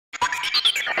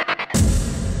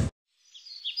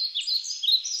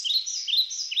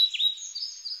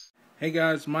Hey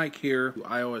guys, Mike here.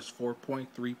 iOS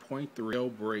 4.3.3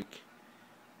 Jailbreak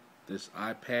this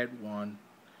iPad 1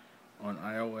 on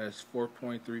iOS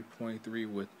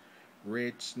 4.3.3 with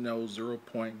redsn0w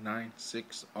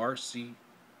 0.96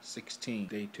 RC16.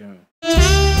 Stay tuned.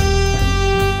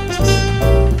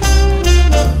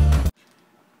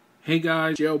 Hey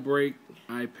guys, Jailbreak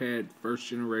iPad first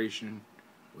generation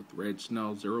with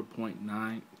redsn0w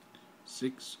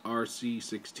 0.96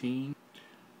 RC16.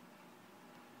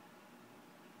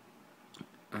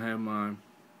 I have my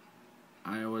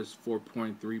iOS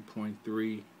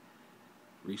 4.3.3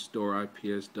 restore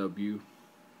IPSW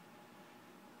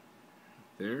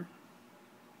there.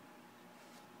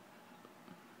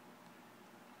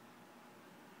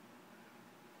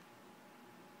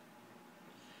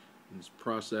 It's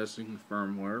processing the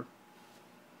firmware.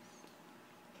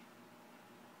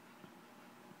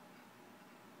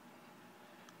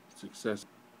 Success.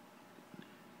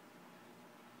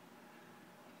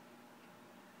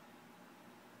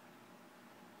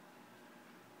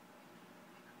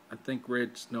 I think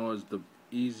redsn0w is the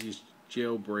easiest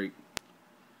jailbreak.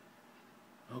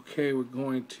 Okay, we're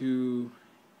going to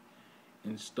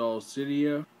install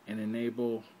Cydia and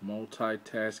enable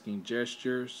multitasking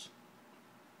gestures.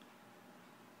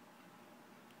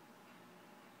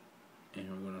 And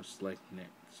we're going to select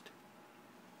next.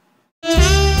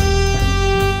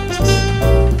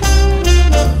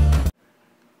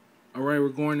 Alright, we're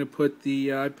going to put the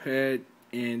iPad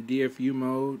in DFU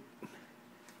mode.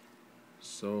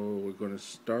 So we're going to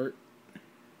start.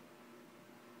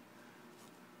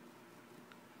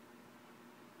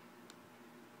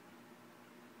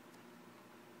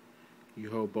 You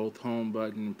hold both home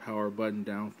button and power button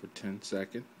down for 10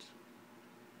 seconds.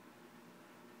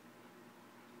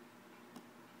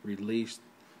 Release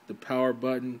the power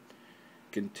button.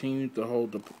 Continue to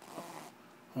hold the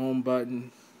home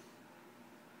button.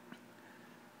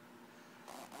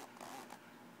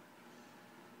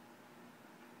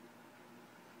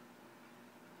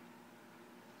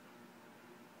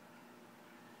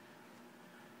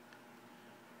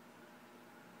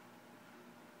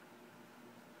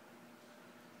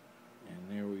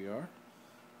 There we are.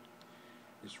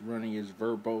 It's running its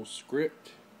verbose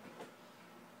script.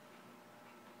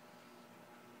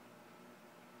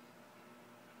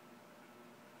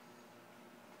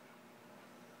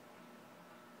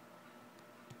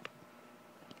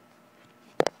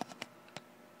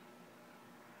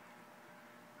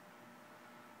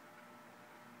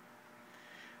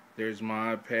 There's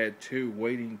my iPad 2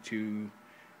 waiting to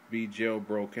be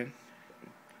jailbroken.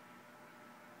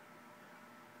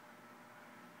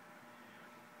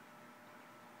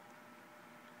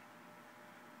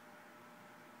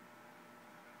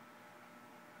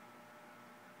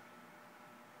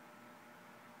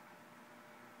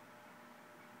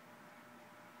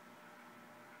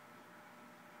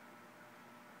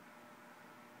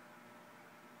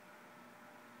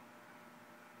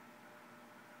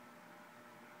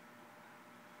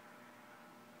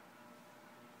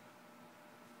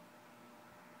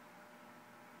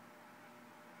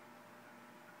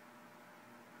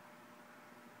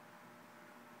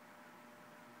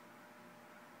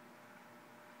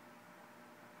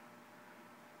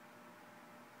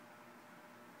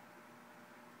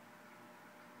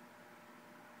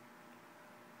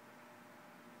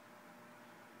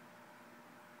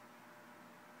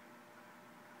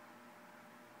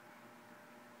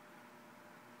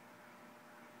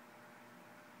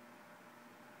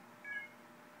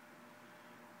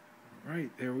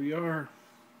 Right, there we are.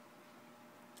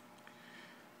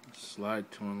 Slide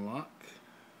to unlock.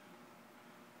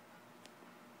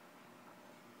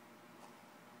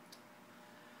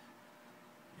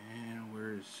 And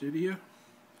where is Cydia?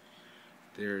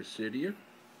 There's Cydia.